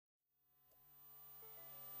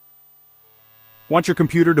Want your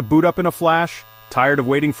computer to boot up in a flash? Tired of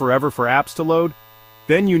waiting forever for apps to load?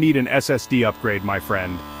 Then you need an SSD upgrade, my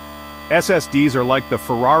friend. SSDs are like the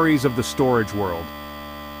Ferraris of the storage world.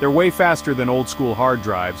 They're way faster than old-school hard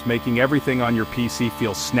drives, making everything on your PC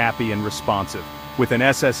feel snappy and responsive. With an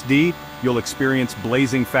SSD, you'll experience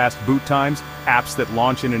blazing fast boot times, apps that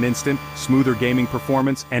launch in an instant, smoother gaming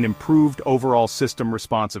performance, and improved overall system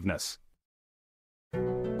responsiveness.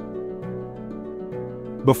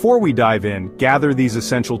 Before we dive in, gather these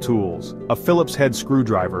essential tools: a Phillips head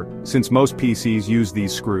screwdriver, since most PCs use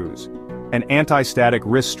these screws; an anti-static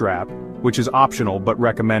wrist strap, which is optional but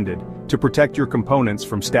recommended, to protect your components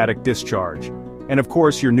from static discharge; and of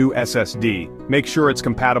course your new SSD. Make sure it's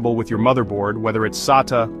compatible with your motherboard, whether it's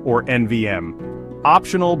SATA or NVMe.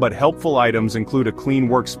 Optional but helpful items include a clean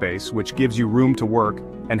workspace, which gives you room to work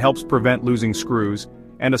and helps prevent losing screws,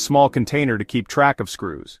 and a small container to keep track of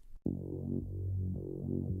screws.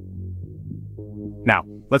 Now,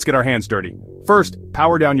 let's get our hands dirty. First,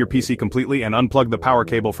 power down your PC completely and unplug the power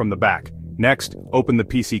cable from the back. Next, open the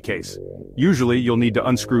PC case. Usually, you'll need to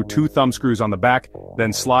unscrew 2 thumb screws on the back,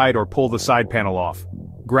 then slide or pull the side panel off.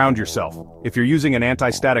 Ground yourself. If you're using an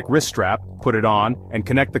anti-static wrist strap, put it on, and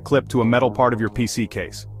connect the clip to a metal part of your PC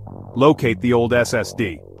case. Locate the old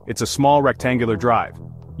SSD. It's a small rectangular drive,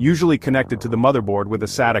 usually connected to the motherboard with a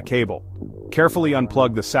SATA cable. Carefully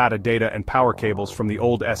unplug the SATA data and power cables from the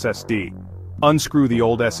old SSD. Unscrew the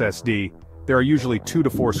old SSD. There are usually 2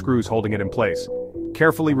 to 4 screws holding it in place.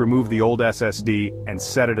 Carefully remove the old SSD and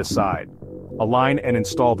set it aside. Align and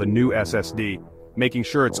install the new SSD, making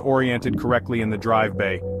sure it's oriented correctly in the drive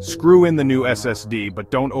bay. Screw in the new SSD,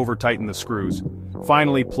 but don't over-tighten the screws.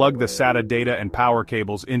 Finally, plug the SATA data and power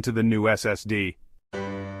cables into the new SSD.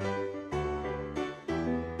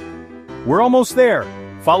 We're almost there.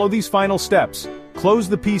 Follow these final steps. Close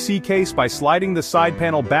the PC case by sliding the side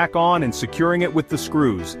panel back on and securing it with the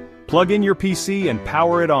screws. Plug in your PC and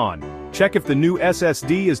power it on. Check if the new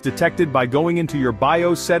SSD is detected by going into your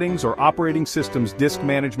BIOS settings or operating system's disk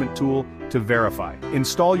management tool to verify.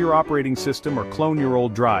 Install your operating system or clone your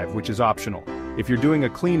old drive, which is optional. If you're doing a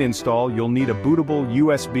clean install, you'll need a bootable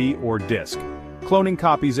USB or disk. Cloning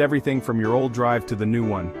copies everything from your old drive to the new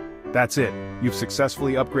one. That's it. You've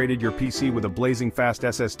successfully upgraded your PC with a blazing fast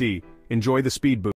SSD. Enjoy the speed boost.